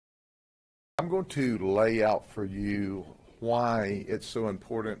I'm going to lay out for you why it's so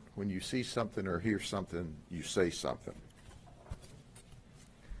important when you see something or hear something, you say something.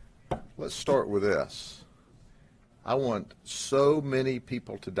 Let's start with this. I want so many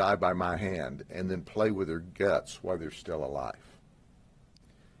people to die by my hand and then play with their guts while they're still alive.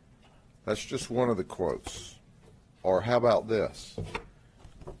 That's just one of the quotes. Or how about this?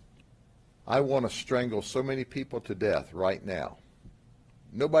 I want to strangle so many people to death right now.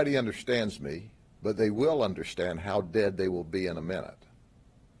 Nobody understands me, but they will understand how dead they will be in a minute.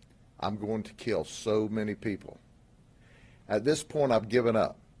 I'm going to kill so many people. At this point, I've given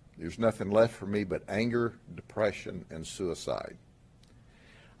up. There's nothing left for me but anger, depression, and suicide.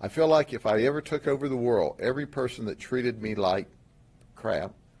 I feel like if I ever took over the world, every person that treated me like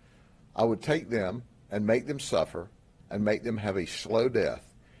crap, I would take them and make them suffer and make them have a slow death,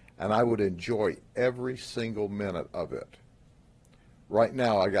 and I would enjoy every single minute of it. Right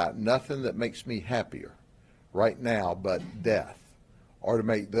now, I got nothing that makes me happier right now but death, or to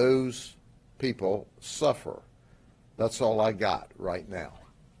make those people suffer. That's all I got right now.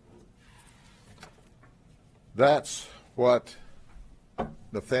 That's what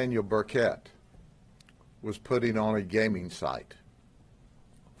Nathaniel Burkett was putting on a gaming site.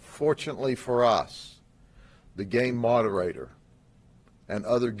 Fortunately for us, the game moderator and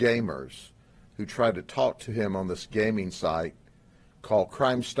other gamers who tried to talk to him on this gaming site called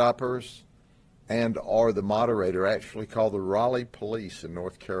Crime Stoppers and or the moderator actually called the Raleigh police in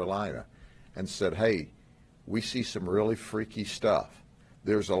North Carolina and said, hey, we see some really freaky stuff.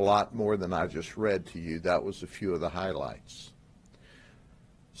 There's a lot more than I just read to you. That was a few of the highlights.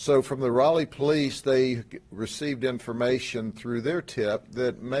 So from the Raleigh police, they received information through their tip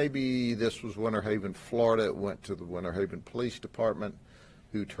that maybe this was Winter Haven, Florida. It went to the Winter Haven Police Department,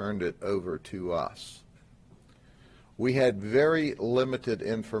 who turned it over to us. We had very limited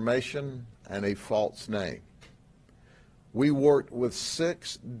information and a false name. We worked with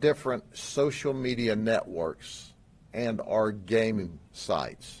 6 different social media networks and our gaming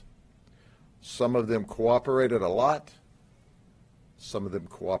sites. Some of them cooperated a lot. Some of them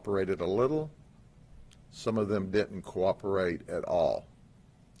cooperated a little. Some of them didn't cooperate at all.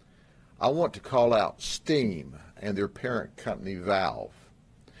 I want to call out Steam and their parent company, Valve.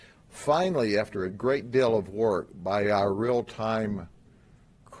 Finally, after a great deal of work by our real-time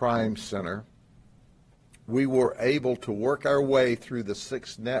crime center, we were able to work our way through the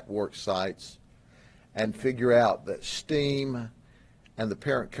 6 network sites and figure out that Steam and the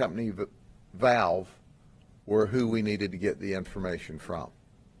parent company, Valve, were who we needed to get the information from.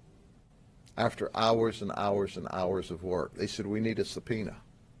 After hours and hours and hours of work, they said, we need a subpoena.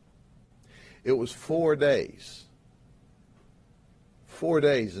 It was 4 days. 4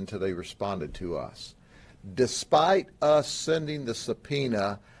 days until they responded to us. Despite us sending the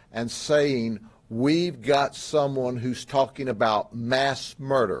subpoena and saying, we've got someone who's talking about mass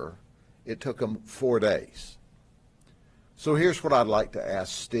murder, it took them 4 days. So here's what I'd like to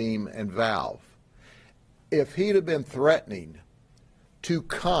ask Steam and Valve. If he'd have been threatening to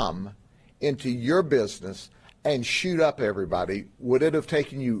come into your business and shoot up everybody, would it have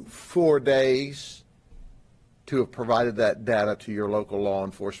taken you 4 days to have provided that data to your local law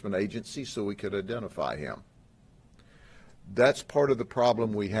enforcement agency so we could identify him? That's part of the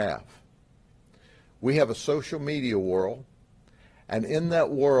problem we have. We have a social media world, and in that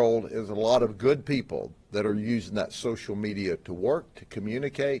world is a lot of good people that are using that social media to work, to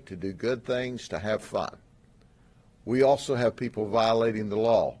communicate, to do good things, to have fun. We also have people violating the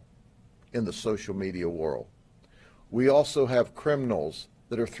law in the social media world. We also have criminals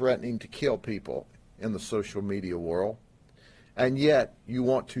that are threatening to kill people in the social media world. And yet you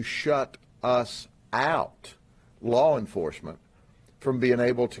want to shut us out, law enforcement, from being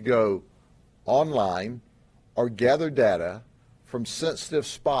able to go online or gather data from sensitive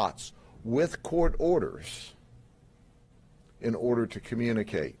spots with court orders in order to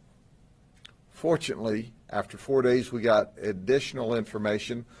communicate. Fortunately, after 4 days, we got additional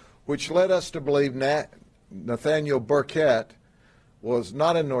information, which led us to believe Nathaniel Burkett was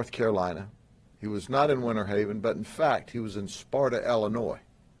not in North Carolina. He was not in Winter Haven, but in fact, he was in Sparta, Illinois.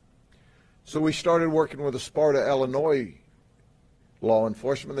 So we started working with the Sparta, Illinois law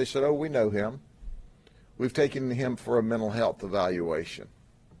enforcement. They said, oh, we know him. We've taken him for a mental health evaluation.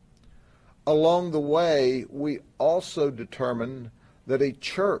 Along the way, we also determined that a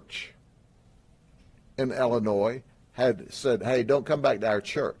church in Illinois had said, hey, don't come back to our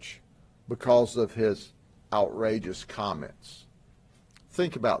church because of his outrageous comments.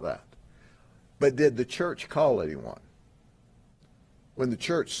 Think about that. But did the church call anyone? When the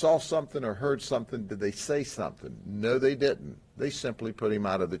church saw something or heard something, did they say something? No, they didn't. They simply put him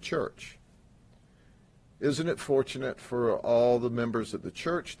out of the church. Isn't it fortunate for all the members of the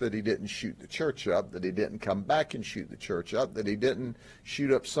church that he didn't shoot the church up, that he didn't come back and shoot the church up, that he didn't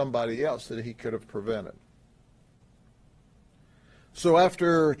shoot up somebody else that he could have prevented? So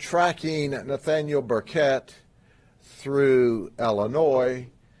after tracking Nathaniel Burkett through Illinois,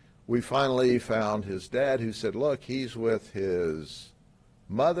 we finally found his dad, who said, look, he's with his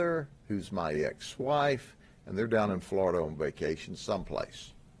mother, who's my ex-wife, and they're down in Florida on vacation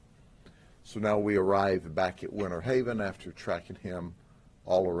someplace. So now we arrived back at Winter Haven after tracking him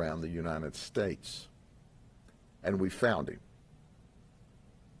all around the United States. And we found him.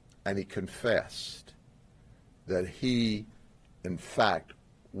 And he confessed that he, in fact,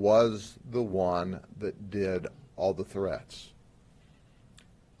 was the one that did all the threats.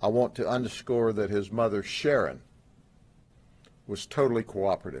 I want to underscore that his mother, Sharon, was totally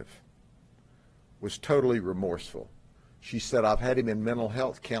cooperative, was totally remorseful. She said, I've had him in mental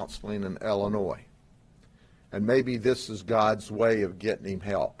health counseling in Illinois, and maybe this is God's way of getting him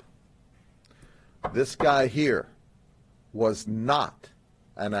help. This guy here was not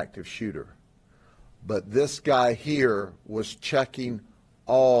an active shooter, but this guy here was checking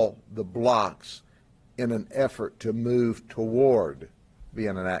all the blocks in an effort to move toward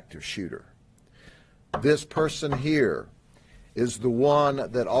being an active shooter. This person here is the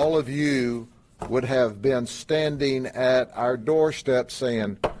one that all of you would have been standing at our doorstep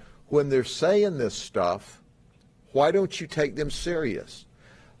saying, when they're saying this stuff, why don't you take them serious?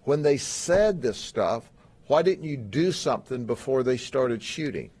 When they said this stuff, why didn't you do something before they started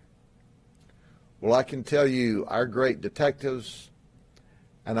shooting? Well, I can tell you, our great detectives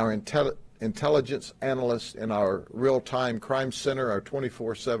and our intelligence analysts in our real-time crime center, our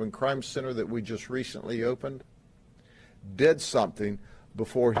 24/7 crime center that we just recently opened, did something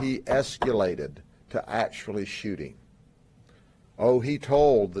before he escalated to actually shooting. Oh, he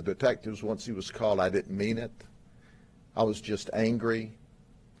told the detectives once he was called, I didn't mean it. I was just angry.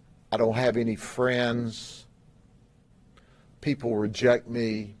 I don't have any friends. People reject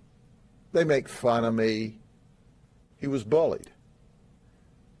me. They make fun of me. He was bullied.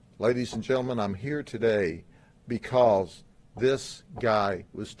 Ladies and gentlemen, I'm here today because this guy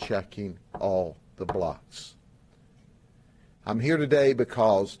was checking all the blocks. I'm here today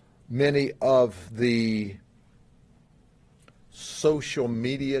because many of the social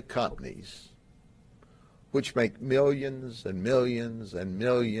media companies, which make millions and millions and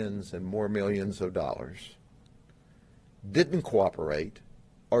millions and more millions of dollars, didn't cooperate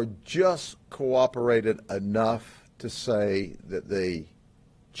or just cooperated enough to say that they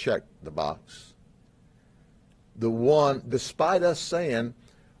checked the box. Despite us saying,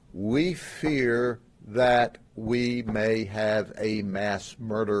 we fear that we may have a mass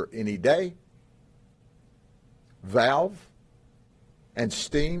murder any day, Valve and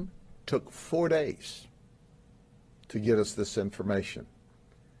Steam took 4 days to get us this information.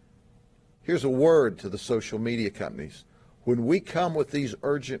 Here's a word to the social media companies. When we come with these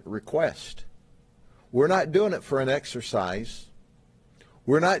urgent requests, we're not doing it for an exercise.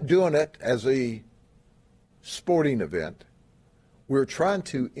 We're not doing it as a sporting event. We're trying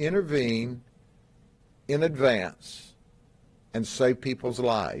to intervene in advance and save people's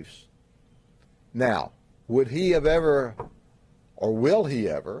lives. Now, would he have ever, or will he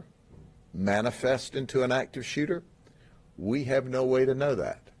ever, manifest into an active shooter? We have no way to know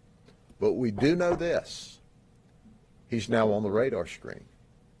that. But we do know this. He's now on the radar screen.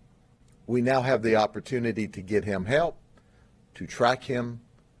 We now have the opportunity to get him help, to track him,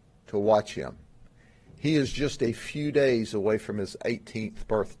 to watch him. He is just a few days away from his 18th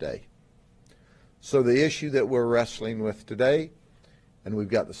birthday. So the issue that we're wrestling with today, and we've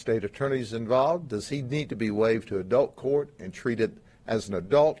got the state attorneys involved, does he need to be waived to adult court and treated as an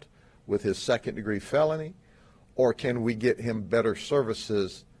adult with his second-degree felony, or can we get him better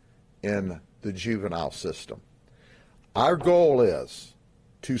services in the juvenile system? Our goal is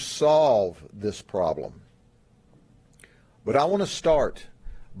to solve this problem. But I want to start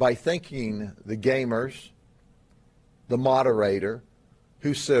by thanking the gamers, the moderator,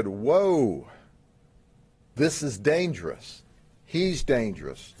 who said, whoa, this is dangerous. He's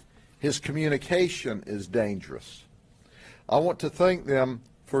dangerous. His communication is dangerous. I want to thank them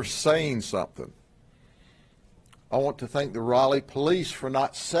for saying something. I want to thank the Raleigh police for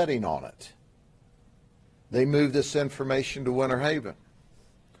not sitting on it. They moved this information to Winter Haven.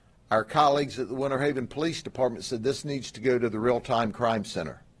 Our colleagues at the Winter Haven Police Department said this needs to go to the Real-Time Crime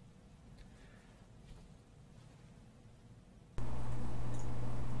Center.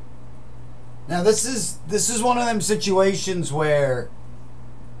 Now this is one of them situations where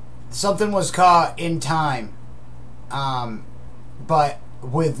something was caught in time, but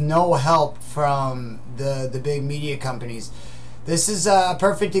with no help from the big media companies. This is a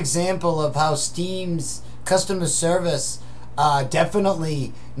perfect example of how Steam's customer service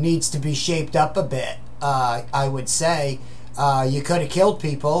definitely needs to be shaped up a bit. I would say you could have killed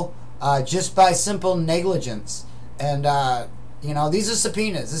people just by simple negligence, and these are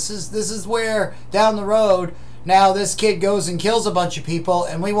subpoenas. This is where down the road now this kid goes and kills a bunch of people,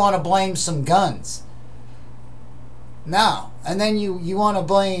 and we want to blame some guns. No, and then you want to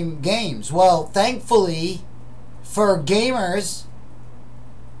blame games. Well, thankfully for gamers,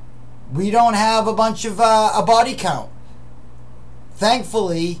 we don't have a bunch of a body count.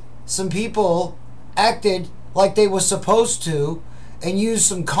 Thankfully, some people acted like they were supposed to and used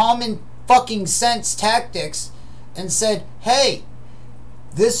some common fucking sense tactics and said, hey,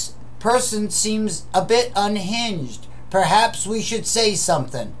 this person seems a bit unhinged. Perhaps we should say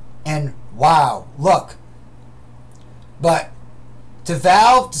something. And wow, look. But to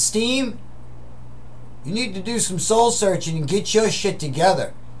Valve, to Steam, you need to do some soul searching and get your shit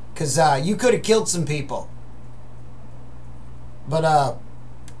together. Because you could have killed some people. But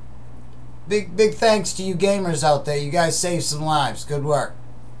big thanks to you gamers out there. You guys saved some lives. Good work.